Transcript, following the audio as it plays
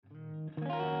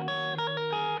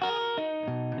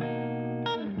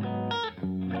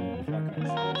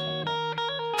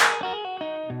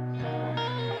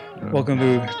Welcome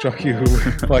to Truck You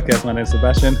podcast. My name is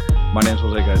Sebastian. My name's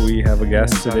Jose, guys. We have a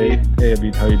guest today. Hey,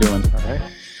 Abid, how you doing?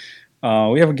 All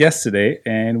right. We have a guest today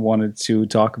and wanted to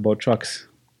talk about trucks.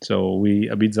 So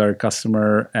Abid's our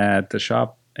customer at the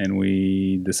shop, and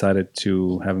we decided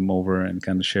to have him over and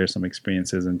kind of share some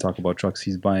experiences and talk about trucks.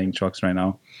 He's buying trucks right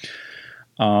now.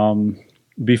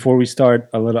 Before we start,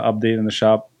 a little update in the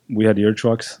shop. We had your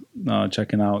trucks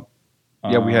checking out.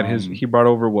 Yeah, we had his. He brought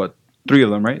over what? 3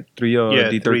 of them, right? 3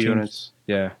 D13s. 3 units.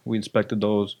 Yeah, we inspected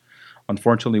those.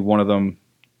 Unfortunately, one of them,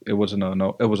 it wasn't a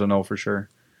no. It was a no for sure.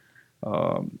 He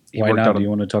Why worked not? out Do you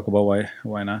want to talk about why?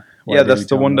 Why not? Why yeah, did that's we the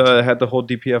tell him one not to? that had the whole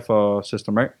DPF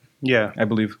system, right? Yeah, I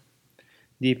believe.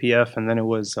 DPF, and then it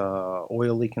was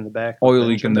oil leak in the back. Oil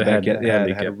leak in the They back. had- Yeah, had they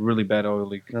leak, had a really bad oil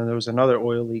leak And then there was another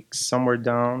oil leak somewhere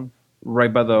down.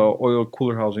 right by the oil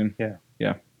cooler housing. Yeah.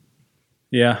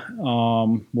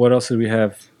 What else did we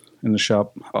have in the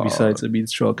shop besides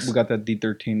Abid's trucks? We got that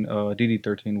D13,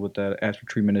 DD13 with that after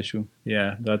treatment issue.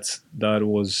 Yeah, that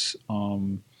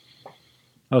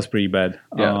was pretty bad.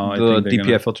 Yeah, I the think they're DPF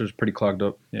gonna- filter is pretty clogged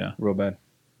up. Yeah. Real bad.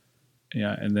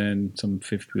 Yeah, and then some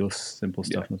fifth wheels, simple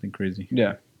stuff, nothing crazy.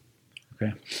 Yeah.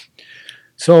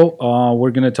 So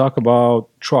we're gonna talk about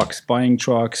trucks, buying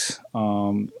trucks.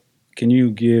 Can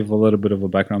you give a little bit of a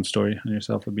background story on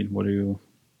yourself, Abid?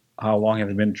 How long have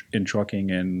you been in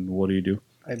trucking, and what do you do?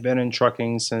 I've been in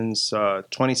trucking since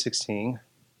 2016.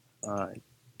 I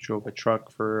drove a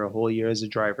truck for a whole year as a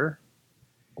driver.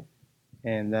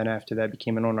 And then after that,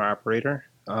 became an owner-operator.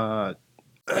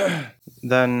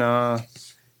 Then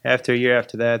after a year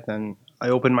after that, then I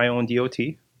opened my own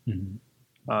DOT. Mhm.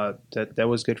 That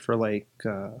was good for like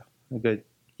a good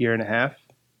year and a half.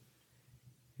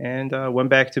 And went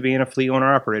back to being a fleet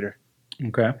owner-operator.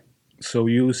 Okay. So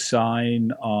you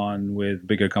sign on with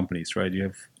bigger companies, right? You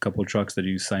have a couple of trucks that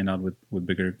you sign on with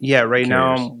bigger. Yeah, right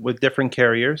now Carriers. I'm with different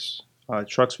carriers,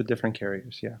 trucks with different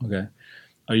carriers. Yeah, Okay.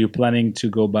 Are you planning to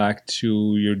go back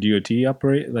to your DOT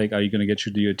operate? Like, are you going to get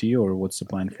your DOT, or what's the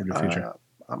plan for the future?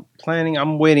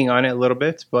 I'm waiting on it a little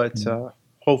bit, but Mm-hmm.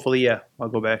 hopefully, yeah, I'll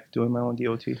go back doing my own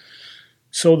DOT.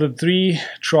 So the 3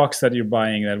 trucks that you're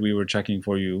buying that we were checking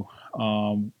for you,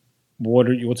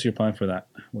 what's your plan for that?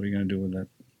 What are you going to do with that?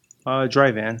 Dry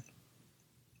van,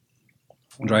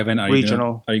 Drive-in? Are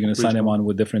regional. you going to sign them regional. on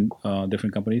with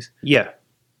different companies? Yeah,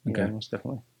 Okay. yeah, most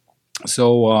definitely.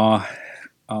 So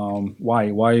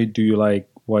why do you like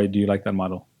that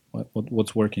model?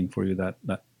 What's working for you that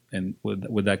and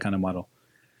with that kind of model?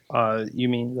 You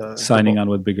mean the Signing on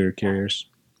with bigger carriers.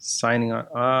 signing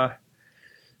on?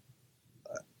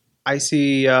 I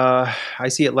see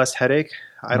it less headache.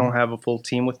 I don't have a full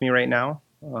team with me right now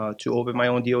to open my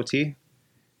own DOT.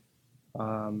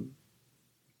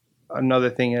 Another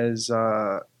thing is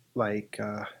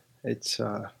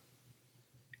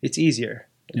it's easier.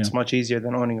 It's Yeah. much easier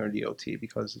than owning your DOT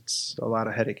because it's a lot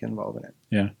of headache involved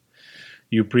in it.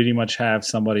 You pretty much have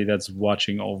somebody that's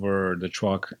watching over the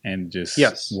truck, and just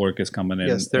Yes. work is coming in.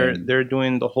 Yes, and- they're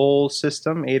doing the whole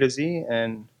system A to Z,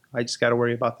 and I just got to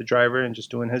worry about the driver and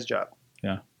just doing his job.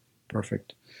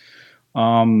 Perfect.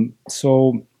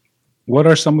 So what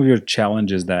are some of your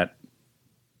challenges that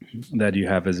you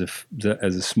have as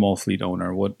a small fleet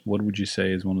owner? What would you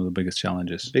say is one of the biggest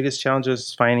challenges? Biggest challenge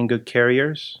is finding good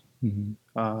carriers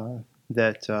Mm-hmm.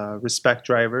 that respect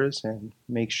drivers and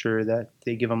make sure that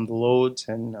they give them the loads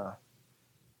and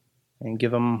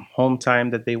give them home time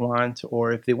that they want,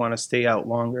 or if they want to stay out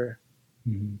longer.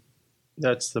 Mm-hmm.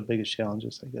 That's the biggest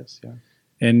challenges, I guess. Yeah.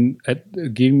 And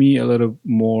give me a little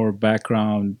more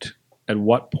background. At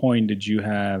what point did you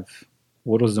have?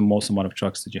 What was the most amount of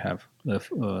trucks did you have?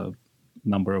 The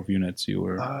number of units you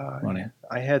were running?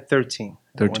 I had 13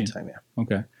 at 13. one time. Yeah.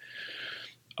 Okay.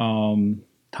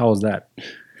 How was that?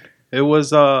 It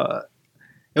was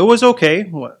okay,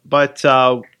 but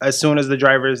as soon as the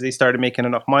drivers they started making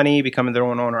enough money, becoming their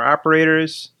own owner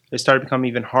operators, it started becoming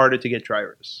even harder to get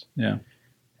drivers. Yeah.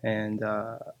 And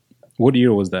What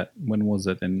year was that? When was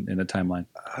it in the timeline?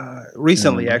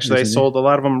 recently, actually, I recently? sold a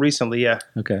lot of them recently. Yeah,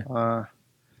 Okay.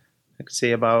 I could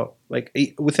say about like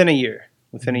within a year.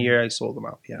 Within a year, I sold them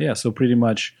out. Yeah. Yeah. So pretty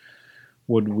much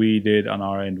what we did on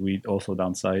our end, we also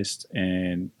downsized.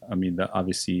 And I mean,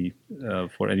 obviously,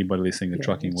 for anybody listening to Yeah,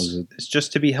 trucking, it's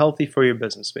just to be healthy for your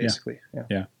business, basically.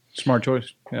 Yeah. Smart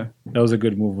choice. Yeah. that was a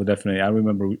good move, definitely. I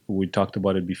remember we talked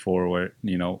about it before, where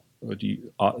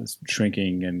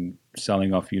shrinking and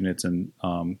selling off units and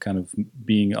kind of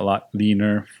being a lot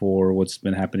leaner for what's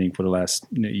been happening for the last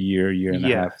year and a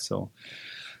Yeah. half. So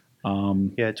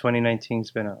Yeah.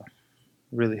 2019's been a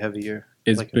really heavy year.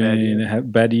 it's like a bad been year. a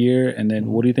bad year. And then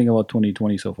what do you think about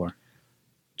 2020 so far?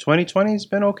 2020's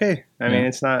been okay. I mean, Yeah.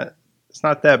 it's not it's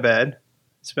not that bad.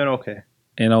 It's been okay.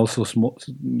 And also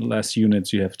less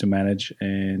units you have to manage,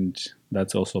 and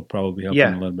that's also probably helping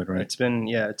Yeah. a little bit, right? It's been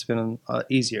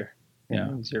easier.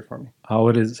 Yeah. Easier for me. How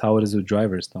it is with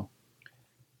drivers though?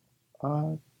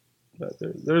 But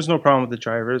there's no problem with the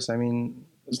drivers. I mean,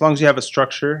 as long as you have a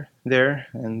structure there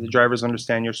and the drivers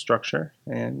understand your structure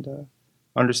and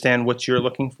understand what you're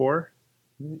looking for,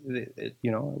 it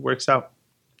works out.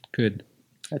 Good.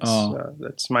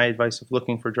 That's my advice of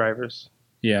looking for drivers.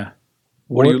 Yeah.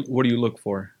 What do you look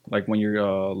for? Like when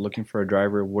you're looking for a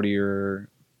driver, what are your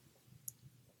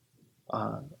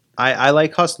I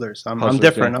like hustlers. I'm Hustlers,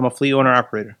 different. yeah. I'm a fleet owner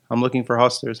operator. I'm looking for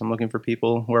hustlers. I'm looking for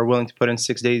people who are willing to put in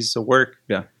 6 days of work.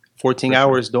 Yeah. 14 For sure.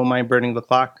 hours. Don't mind burning the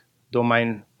clock. Don't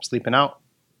mind sleeping out.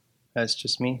 That's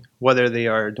just me. Whether they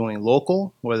are doing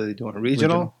local, whether they're doing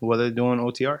regional, whether they're doing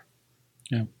OTR.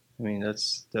 Yeah. I mean,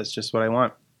 that's just what I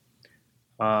want.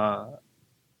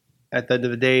 At the end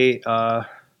of the day, Have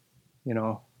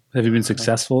you been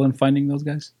successful in finding those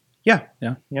guys? Yeah.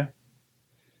 Yeah. Yeah.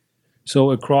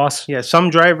 So across, yeah, some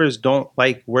drivers don't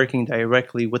like working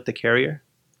directly with the carrier.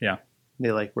 Yeah.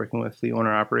 They like working with fleet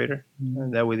owner operator. Mhm.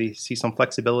 And that way they see some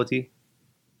flexibility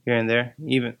here and there.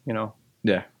 Even,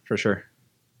 Yeah, for sure.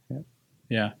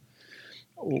 yeah.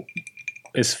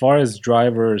 As far as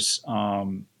drivers, what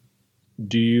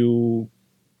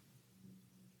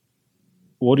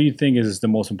do you think is the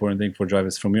most important thing for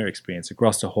drivers from your experience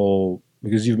across the whole?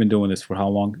 Because you've been doing this for how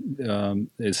long?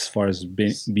 As far as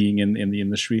being in the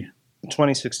industry,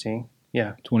 2016.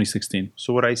 Yeah. 2016.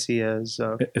 So what I see as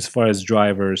As far as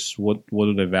drivers, what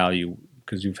do they value?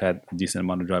 Because you've had a decent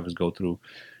amount of drivers go through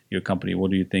your company. What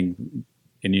do you think,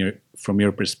 from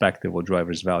your perspective, what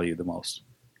drivers value the most?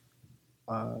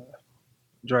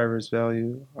 drivers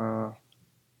value, I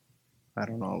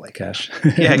don't know, like Cash.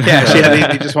 Yeah, cash. Yeah,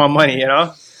 they just want money.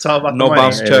 It's all about No the money.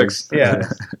 bounce checks. Yeah,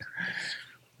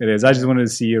 It is. I just wanted to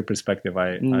see your perspective.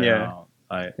 Yeah.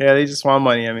 I yeah, they just want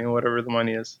money. I mean, whatever the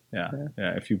money is. yeah.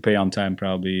 If you pay on time,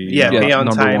 probably. Yeah, pay on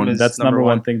number time one. is That's number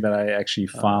one one. thing that I actually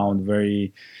found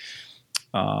very.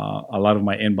 A lot of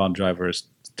my inbound drivers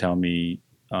tell me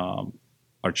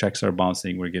our checks are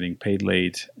bouncing. We're getting paid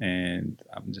late, and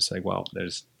I'm just like, wow.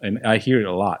 And I hear it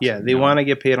a lot. Yeah, they want to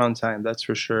get paid on time. That's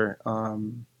for sure.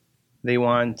 They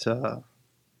want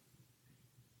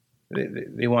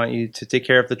they want you to take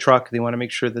care of the truck. They want to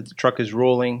make sure that the truck is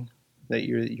rolling, that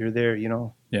you're there.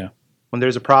 Yeah. When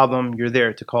there's a problem, you're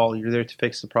there to call. You're there to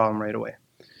fix the problem right away.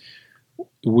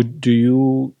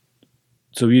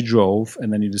 So you drove,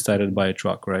 and then you decided to buy a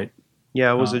truck, right?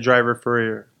 Yeah, I was a driver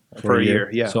for a year.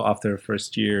 Yeah. So after the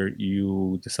first year,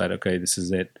 you decide, okay, this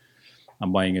is it.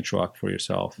 I'm buying a truck for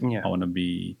yourself. Yeah. I want to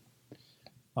be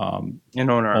An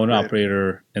owner owner operator.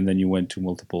 operator, and then you went to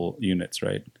multiple units,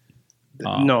 right?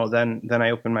 No, then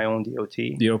I opened my own DOT,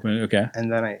 You open, okay.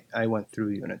 and then I went through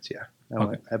units. Yeah,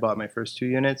 I bought my first 2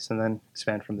 units, and then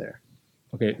expand from there.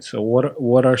 Okay, so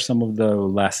what are some of the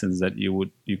lessons that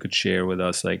you could share with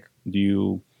us? Like,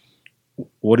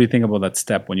 what do you think about that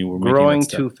step when you were making Growing that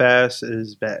step? too fast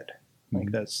is bad. Like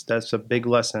Mhm. that's a big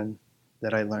lesson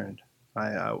that I learned.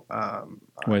 Why is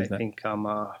I that? think I'm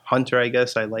a hunter. I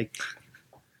guess I like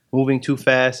moving too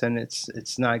fast, and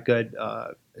it's not good.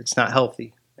 It's not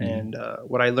healthy. Mhm. And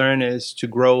what I learned is to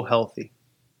grow healthy,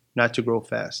 not to grow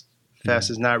fast. Fast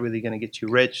is not really going to get you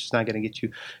rich. It's not going to get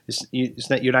you.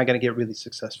 You're not going to get really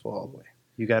successful all the way.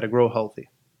 You got to grow healthy.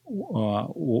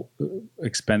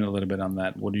 Expand a little bit on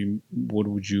that. What do you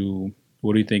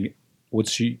think?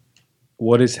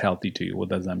 What is healthy to you? What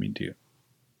does that mean to you?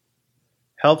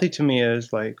 Healthy to me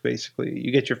is like basically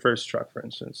you get your first truck, for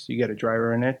instance. You get a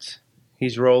driver in it.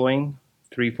 He's rolling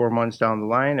 3-4 months down the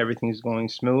line. Everything's going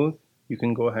smooth. You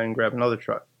can go ahead and grab another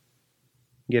truck.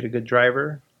 Get a good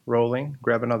driver rolling.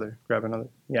 Grab another.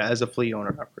 Yeah, as a fleet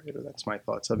owner operator, that's my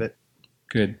thoughts of it.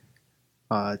 Good.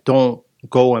 Don't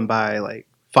go and buy like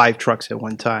 5 trucks at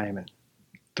one time, and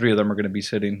 3 of them are going to be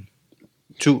sitting.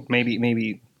 2,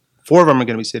 maybe 4 of them are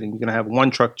going to be sitting. You're going to have 1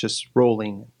 truck just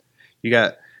rolling.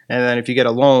 And then if you get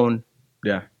a loan,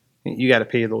 Yeah. you got to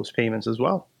pay those payments as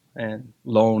well. And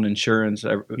Loan, insurance.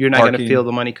 you're not going to parking. feel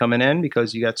the money coming in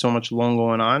because you got so much loan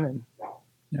going on, and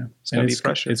Yeah, it's going to be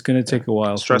pressure. It's going to take a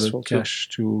while Stressful, for too. the cash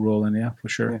to roll in. Yeah, for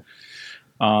sure.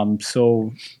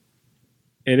 So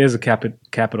it is a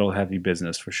capital heavy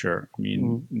business for sure. I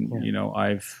mean,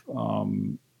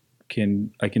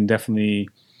 I can definitely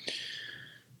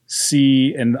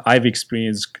see, and I've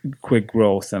experienced quick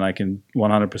growth, and I can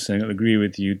 100% agree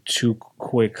with you. Too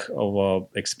quick of a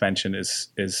expansion is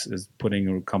putting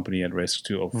a company at risk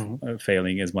too of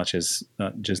failing, as much as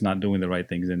just not doing the right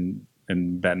things and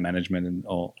bad management and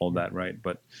all that, right?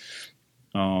 But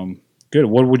Good.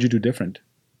 What would you do different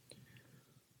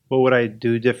What would I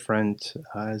do different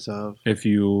as of if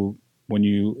you, when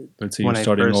you, let's say when you're I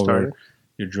starting first over, started?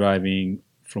 you're driving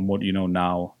from what you know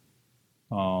now,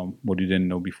 what you didn't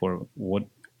know before, what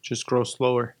Just grow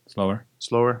slower, slower?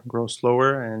 grow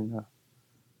slower, and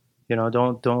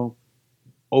don't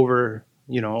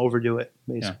overdo it.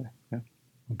 Basically, yeah.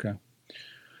 Okay.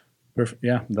 Perfect.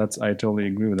 Yeah, I totally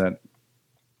agree with that.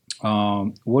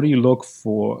 What do you look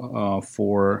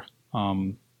for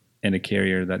in a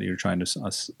carrier that you're trying to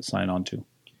sign on to?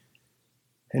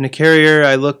 In a carrier,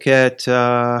 I look at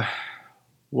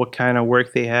what kind of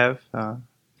work they have.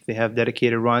 If they have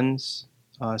dedicated runs,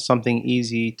 something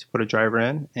easy to put a driver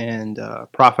in, and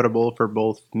profitable for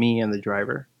both me and the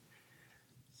driver.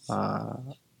 Uh,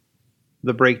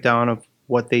 the breakdown of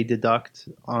what they deduct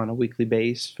on a weekly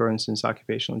base, for instance,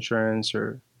 occupational insurance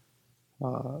or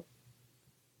uh,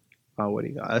 what do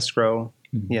you got, escrow.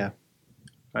 Mhm. Yeah,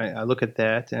 I look at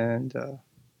that and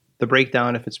the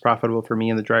breakdown if it's profitable for me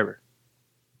and the driver.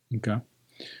 Okay.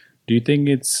 Do you think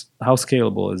how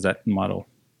scalable is that model?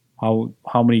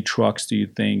 How many trucks do you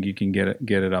think you can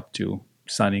get it up to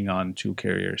signing on to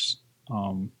carriers?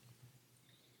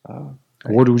 Uh,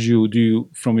 What would you do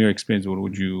from your experience? What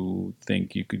would you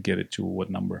think you could get it to? What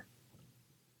number?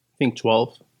 I think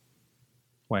 12.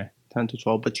 Why? 10 to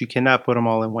 12, but you cannot put them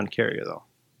all in one carrier though.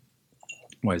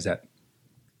 Why is that?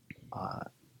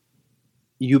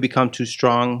 You become too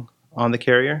strong on the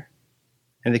carrier,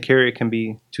 and the carrier can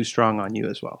be too strong on you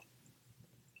as well.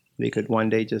 They could one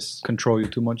day just Control you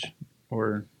too much,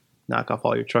 or knock off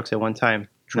all your trucks at one time.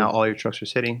 True. Now all your trucks are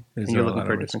sitting, Is and there you're a looking lot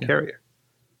for of a risk, different yeah. carrier.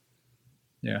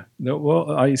 Yeah. No,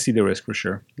 well, I see the risk for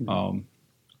sure.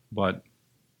 But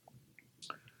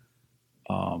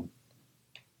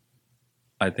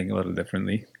I think a little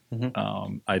differently.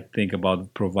 Mhm. I think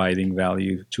about providing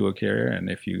value to a carrier, and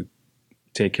if you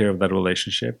take care of that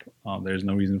relationship, there's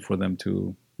no reason for them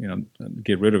to,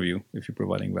 get rid of you if you're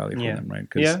providing value for Yeah. them, right?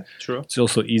 'Cause Yeah, true. it's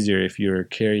also easier if you're a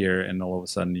carrier and all of a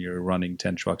sudden you're running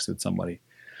 10 trucks with somebody.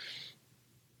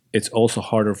 It's also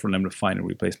harder for them to find a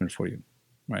replacement for you,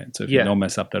 right? So if you Yeah. don't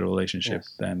mess up that relationship,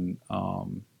 Yes. then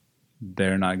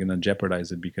they're not going to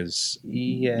jeopardize it because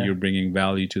Yeah. you're bringing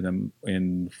value to them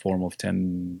in form of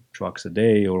 10 trucks a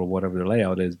day or whatever the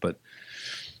layout is. But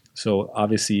so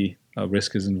obviously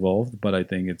risk is involved, but I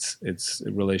think it's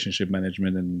relationship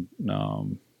management and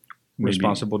maybe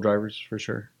responsible drivers for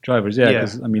sure. drivers. Yeah, Yeah.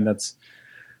 because I mean that's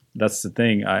the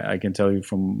thing. I can tell you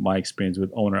from my experience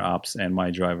with owner ops and my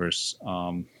drivers,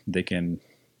 they can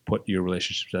put your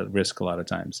relationships at risk a lot of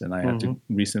times. And I had to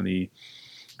recently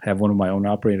have one of my own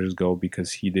operators go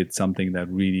because he did something that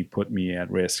really put me at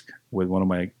risk with one of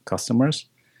my customers,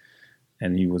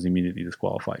 and he was immediately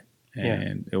disqualified.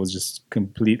 And it was just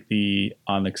completely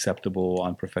unacceptable,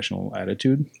 unprofessional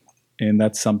attitude. And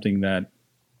that's something that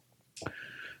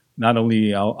not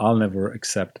only I'll never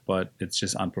accept, but it's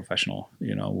just unprofessional.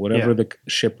 Whatever Yeah. the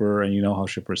shipper, and you know how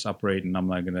shippers operate, and I'm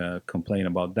not gonna complain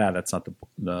about that. That's not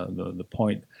the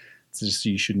point. It's just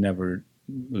you should never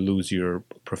lose your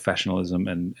professionalism,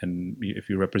 and if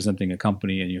you're representing a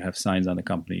company and you have signs on the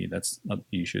company, that's not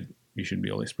you should be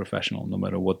always professional, no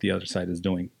matter what the other side is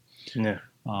doing. Yeah.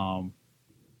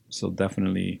 So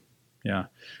definitely, yeah.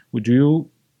 Do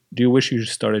you wish you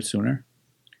started sooner?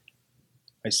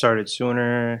 I started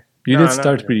sooner. You No, did not start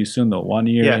really. pretty soon though. 1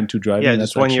 year Yeah. into driving. Yeah,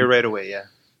 that's just 1 year actually- right away. Yeah.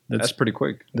 That's pretty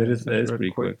quick. That is That's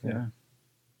pretty quick. Yeah.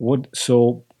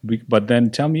 But then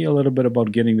tell me a little bit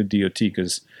about getting the DOT,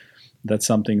 because that's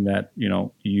something that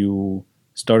you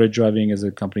started driving as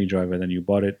a company driver, then you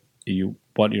bought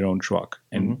bought your own truck,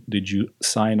 and did you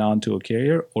sign on to a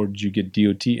carrier, or did you get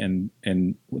DOT and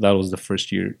that was the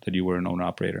first year that you were an owner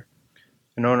operator?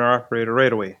 An owner operator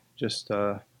right away. Just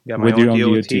got my With own your own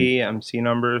DOT, DOT. MC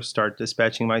number, start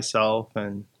dispatching myself,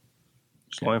 and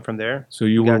just going from there. So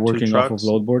you We were got two working off of trucks.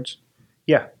 load boards?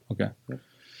 Yeah. Okay. Yeah.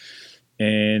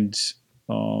 And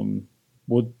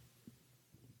what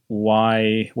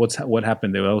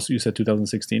happened there? You said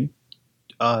 2016?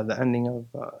 The ending of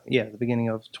the beginning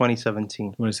of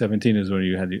 2017. 2017 is when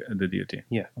you had the DOT.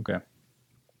 Yeah. Okay.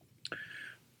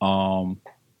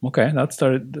 Okay, that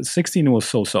started. 16 was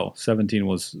so. 17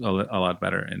 was a lot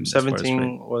better. And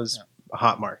 17 was a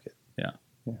hot market.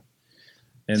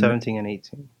 and 17 and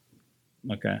 18.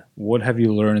 Okay, what have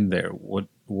you learned there? What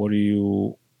do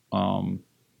you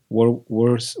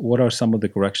what are some of the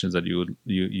corrections that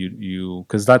you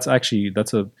because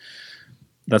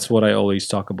that's what I always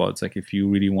talk about. It's like if you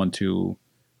really want to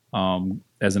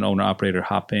as an owner operator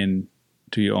hop in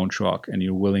to your own truck and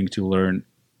you're willing to learn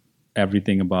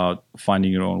everything about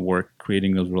finding your own work,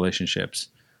 creating those relationships,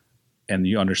 and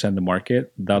you understand the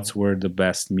market, that's where the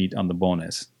best meat on the bone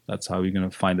is. That's how you're going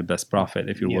to find the best profit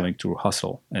if you're Yeah. willing to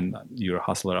hustle. And you're a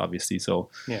hustler, obviously. So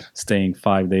Yeah. staying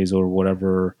 5 days or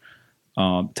whatever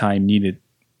time needed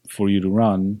for you to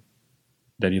run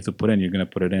that you have to put in, you're going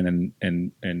to put it in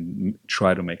and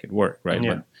try to make it work, right?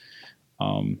 Yeah.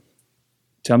 But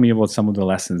tell me about some of the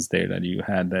lessons there that you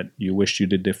had that you wished you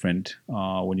did different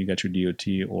when you got your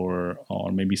DOT, or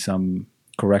maybe some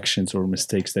corrections or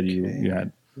mistakes that you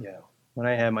had. Yeah. When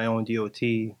I had my own DOT,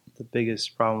 the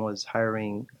biggest problem was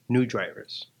hiring new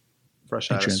drivers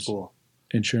fresh out of Insurance. school.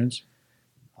 Insurance?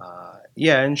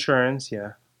 Yeah, insurance.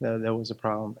 Yeah, that was a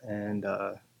problem. And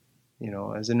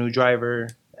as a new driver,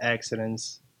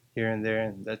 accidents here and there,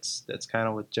 and that's kind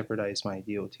of what jeopardized my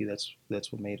DOT.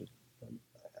 That's what made it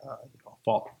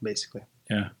fall, basically.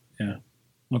 Yeah.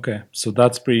 Okay, so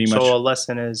that's pretty much. So a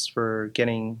lesson is for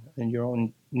getting in your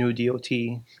own new DOT,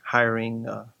 hiring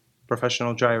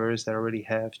professional drivers that already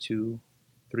have 2-3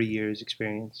 years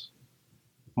experience.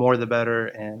 More the better,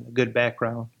 and a good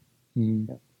background.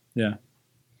 Mhm. Yeah,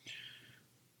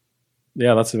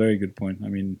 that's a very good point. I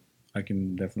mean, I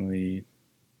can definitely,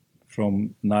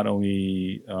 from not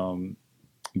only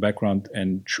background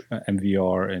and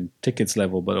MVR and tickets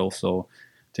level, but also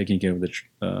taking care of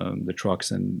the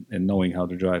trucks and knowing how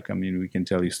to drive. I mean, we can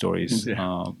tell you stories.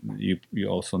 Yeah. You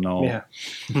also know Yeah.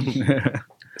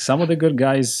 some of the good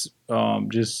guys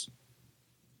just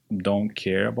don't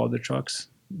care about the trucks.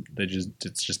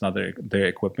 It's just not their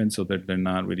equipment, so they're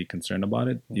not really concerned about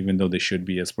it, even though they should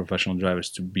be as professional drivers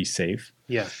to be safe.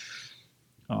 Yeah.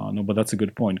 No, but that's a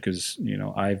good point, because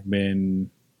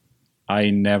I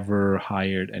never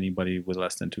hired anybody with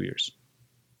less than 2 years.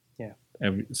 Yeah.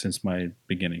 Since my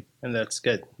beginning. And that's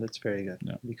good. That's very good.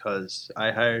 Yeah. Because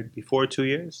I hired before 2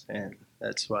 years, and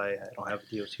that's why I don't have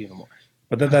a DOT anymore.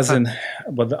 But that doesn't.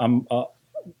 But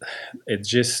it's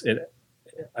just it.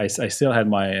 I still had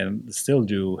my, and still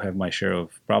do have my share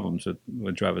of problems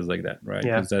with drivers like that, right?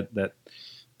 Yeah. Because that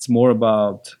it's more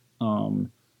about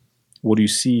what you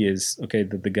see is, okay,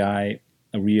 that the guy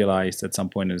realized at some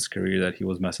point in his career that he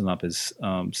was messing up his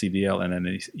CDL, and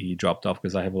then he dropped off,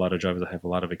 because I have a lot of drivers that have a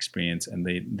lot of experience, and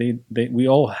we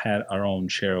all had our own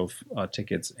share of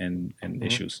tickets and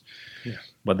issues. Yeah.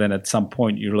 But then at some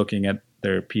point you're looking at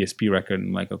their PSP record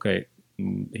and like, okay,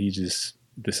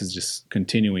 this is just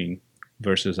continuing,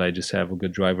 versus I just have a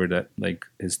good driver that like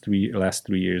his last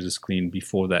 3 years is clean.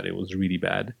 Before that it was really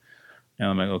bad, and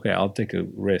I'm like, okay, I'll take a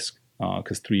risk,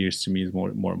 because 3 years to me is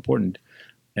more important.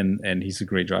 And he's a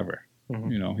great driver.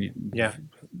 Mm-hmm. Yeah.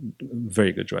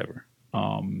 Very good driver.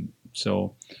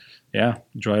 So yeah,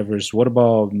 drivers. What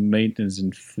about maintenance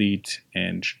and fleet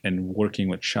and working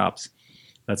with shops?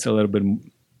 That's a little bit,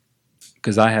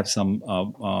 because I have some,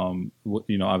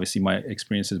 obviously my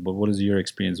experiences, but what is your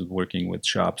experience with working with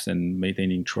shops and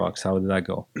maintaining trucks? How did that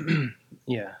go?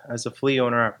 Yeah, as a fleet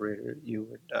owner operator, you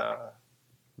would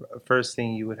first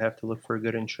thing you would have to look for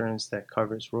good insurance that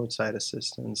covers roadside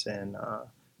assistance and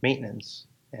maintenance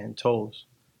and tolls.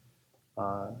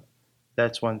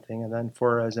 That's one thing. And then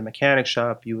as a mechanic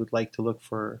shop, you would like to look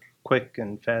for quick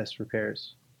and fast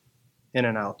repairs, in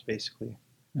and out, basically.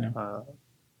 Yeah.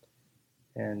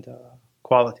 And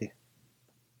quality.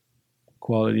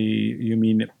 Quality, you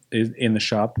mean in the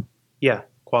shop? Yeah,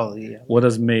 quality. Yeah. What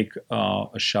does make a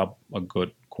shop a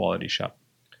good quality shop?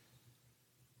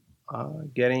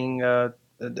 Getting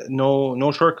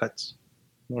no shortcuts.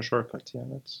 No shortcuts. Yeah,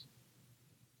 that's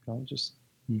just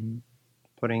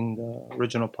putting the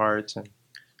original parts. And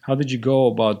how did you go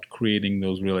about creating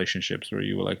those relationships where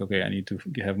you were like, okay, I need to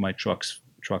have my truck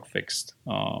fixed?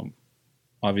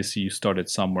 Obviously you started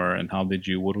somewhere, and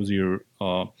what was your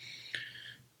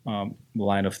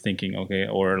line of thinking? Okay,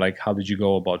 or like, how did you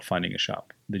go about finding a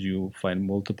shop? Did you find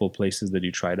multiple places that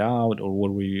you tried out, or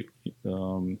what were you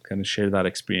kind of share that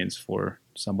experience for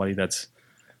somebody that's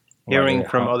hearing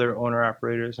from other owner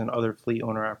operators and other fleet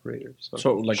owner operators?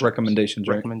 So like recommendations,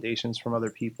 right? Recommendations from other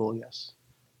people, yes.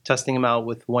 Testing them out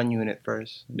with one unit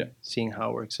first. Yeah. Seeing how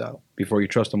it works out. Before you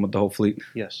trust them with the whole fleet.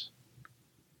 Yes.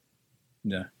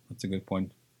 Yeah, that's a good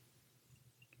point.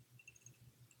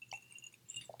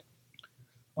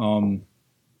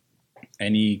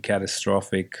 Any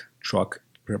catastrophic truck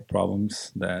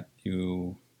problems that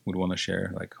you would want to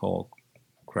share? Like, oh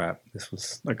crap, this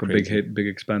was Like crazy. a big hit, big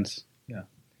expense. Yeah.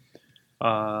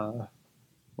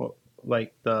 Well,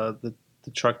 like the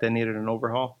truck that needed an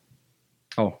overhaul.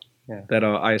 Oh, yeah. That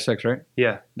ISX, right?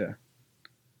 Yeah.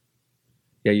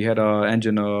 Yeah, you had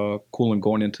engine coolant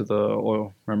going into the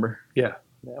oil, remember? Yeah,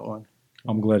 that one.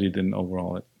 I'm glad you didn't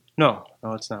overhaul it. No,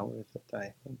 it's not worth it.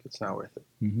 I think it's not worth it.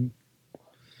 Mm-hmm.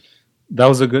 That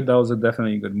was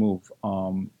definitely a good move.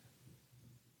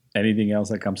 Anything else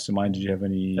that comes to mind? Did you have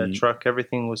any? That truck,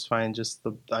 everything was fine. Just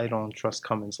I don't trust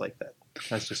Cummins like that.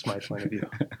 That's just my point of view.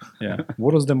 Yeah.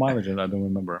 What was the mileage? I don't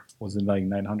remember. Was it like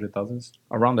 900,000?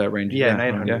 Around that range. Yeah,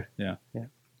 around- 900. Yeah. Yeah.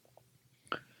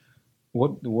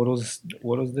 What was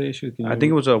the issue? Can I you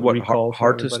think it was recall for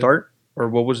hard to everybody? start, or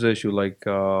what was the issue? Like,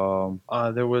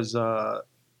 There was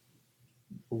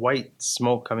white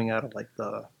smoke coming out of like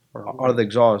the out of the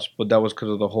exhaust, but that was because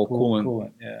of the whole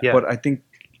coolant. Yeah. Yeah. But I think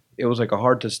it was like a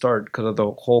hard to start because of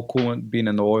the whole coolant being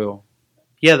in the oil.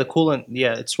 Yeah, the coolant.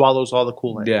 Yeah, it swallows all the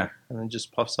coolant. Yeah, And then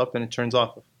just puffs up and it turns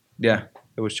off. yeah,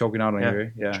 it was choking out on Yeah, you.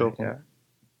 Right? Yeah, choking.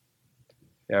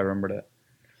 yeah, I remember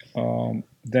that.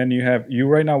 Then you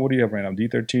right now. What do you have right now?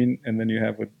 D13, and then you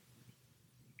have a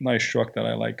nice truck that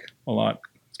I like a lot.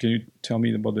 Can you tell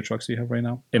me about the trucks you have right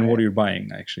now and what are you buying?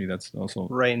 Actually, that's also.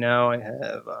 Right now, I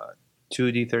have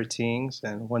two D13s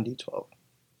and one D12.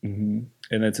 And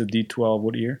it's a D12.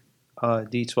 What year?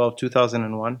 D12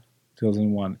 2001.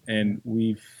 2001. And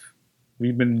we've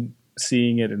been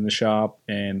seeing it in the shop,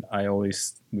 and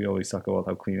we always talk about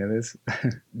how clean it is.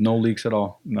 No leaks at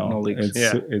all. No leaks.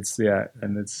 It's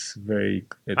and it's very.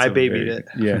 It's I a babied very- it.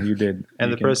 Yeah, you did. And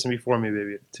You the can- person before me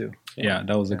babied it too. Yeah,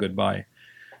 that was a good buy.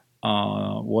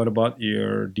 What about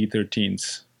your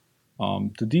D13s?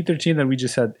 The D13 that we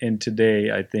just had in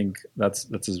today, I think that's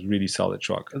a really solid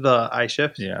truck. The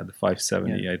iShift? Yeah, the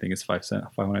 570. I think it's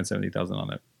 570,000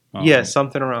 on it. Yeah,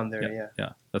 something around there, yeah.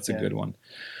 That's a Yeah. good one.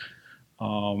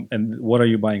 And what are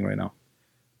you buying right now?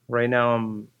 Right now,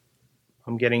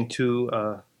 I'm getting two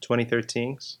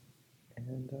 2013s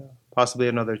and possibly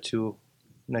another two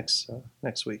next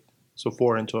week. So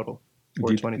four in total. Four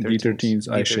D- 2013s. D13s,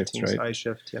 iShifts, right?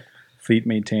 iShift, yeah. Fleet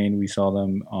maintained. We saw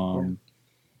them.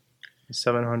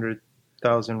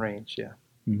 700,000 range, yeah.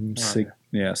 Mhm, Around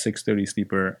there. 630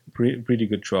 sleeper. Pretty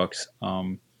good trucks.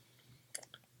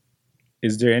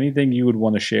 Is there anything you would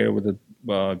want to share with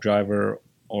a driver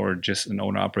or just an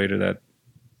owner operator that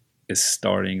is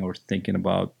starting or thinking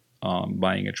about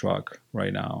buying a truck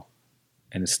right now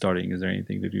and is starting? Is there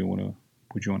anything that would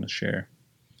you want to share?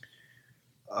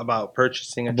 About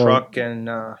purchasing a About- truck and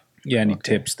Any Okay.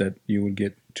 tips that you would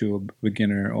get to a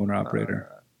beginner owner operator?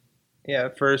 yeah,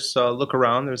 first look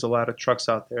around. There's a lot of trucks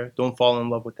out there. Don't fall in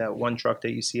love with that one truck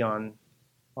that you see on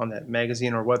that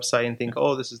magazine or website and think,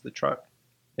 oh, this is the truck.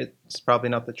 It's probably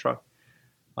not the truck.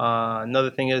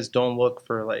 Another thing is don't look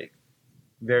for like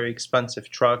very expensive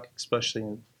truck, especially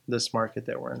in this market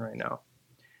that we're in right now.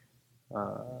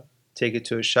 Take it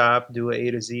to a shop, do a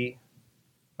to Z,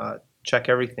 check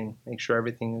everything, make sure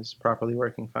everything is properly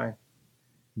working fine.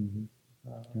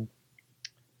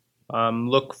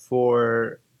 Look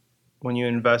for when you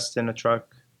invest in a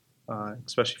truck,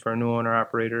 especially for a new owner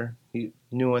operator,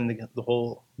 new in the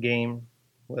whole game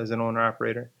as an owner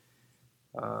operator.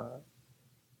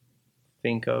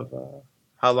 Think of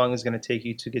how long it's going to take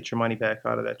you to get your money back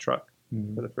out of that truck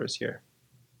for the first year.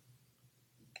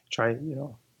 Try,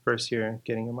 first year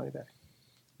getting your money back.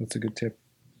 That's a good tip.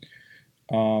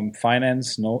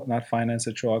 Finance, no, not finance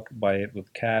a truck. Buy it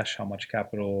with cash. How much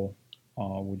capital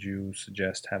would you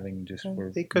suggest having just for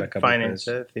They could backup finance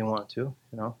repairs? it if they want to,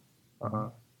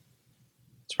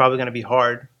 It's probably going to be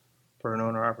hard for an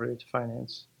owner operator to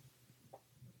finance.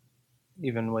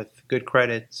 Even with good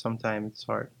credit, sometimes it's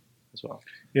hard as well.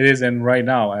 It is, and right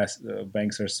now, as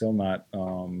banks are still not.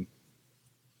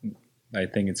 I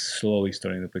think it's slowly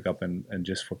starting to pick up, and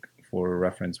just for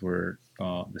reference,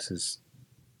 this is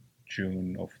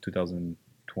June of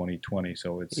 2020,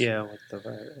 so it's Yeah, with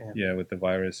the with the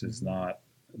virus is not.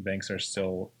 Banks are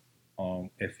still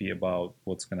iffy about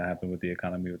what's going to happen with the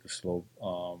economy with the slow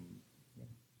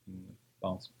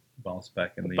bounce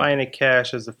back in the. buying it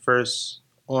cash as the first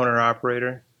owner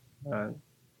operator,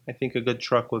 I think a good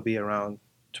truck would be around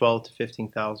 12 to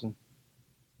 15,000.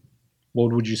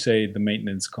 What would you say the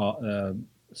maintenance cost?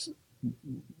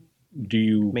 Do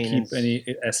you Maintenance. keep any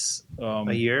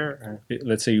A year?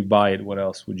 Let's say you buy it. What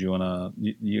else would you wanna?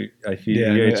 I feel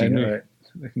Yeah, you're I itching, know. right?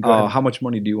 Go ahead. How much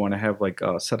money do you want to have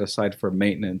set aside for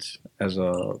maintenance as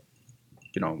a,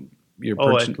 your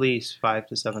person? At least 5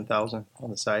 to 7,000 on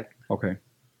the side. Okay,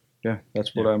 yeah,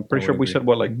 that's what Yeah, I'm pretty I sure would we agree. said.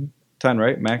 What, like Mhm. 10,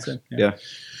 right? Max. Yeah. Yeah,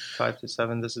 5 to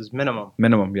 7. This is minimum.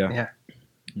 minimum. Yeah. Yeah.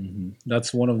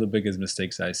 That's one of the biggest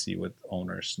mistakes I see with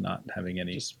owners not having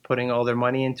any Just putting all their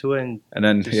money into it and And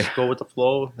then just go with the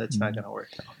flow. That's not going to work.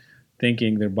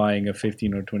 thinking they're buying a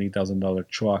 $15,000 or $20,000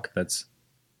 truck that's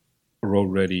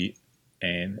road ready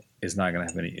and is not going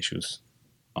to have any issues.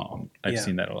 I've Yeah.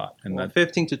 seen that a lot, and Well, that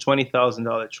 $15,000 to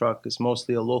 $20,000 truck is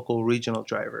mostly a local regional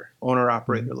driver, owner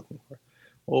operator looking for.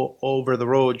 Over the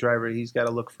road driver, he's got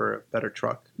to look for a better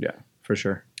truck, for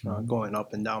sure. going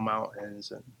up and down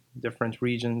mountains and different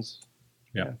regions.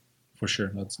 For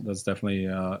sure. That's definitely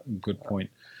a good point.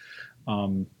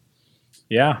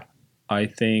 Yeah, I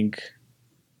think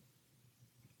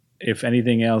if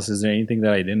anything else, is there anything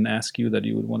that I didn't ask you that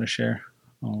you would want to share?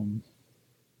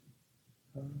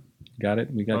 Got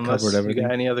it. We got Unless covered you everything.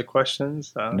 got any other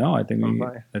questions? No, I think I'm we.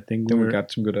 fine. I think Then we we're.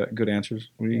 got some good answers.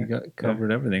 We got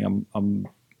covered everything.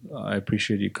 I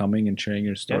appreciate you coming and sharing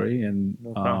your story, and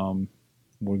no problem.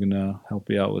 we're gonna help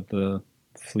you out with the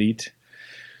fleet.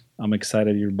 I'm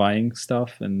excited you're buying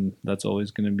stuff, and that's always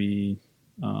gonna be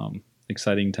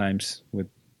exciting times with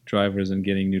drivers and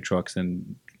getting new trucks,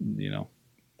 and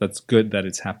that's good that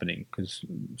it's happening because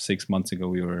 6 months ago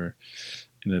we were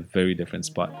in a very different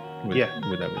spot with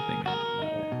everything,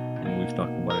 and we've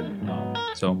talked about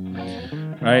it. So,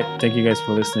 all right, thank you guys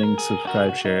for listening.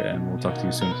 Subscribe, share, and we'll talk to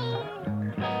you soon.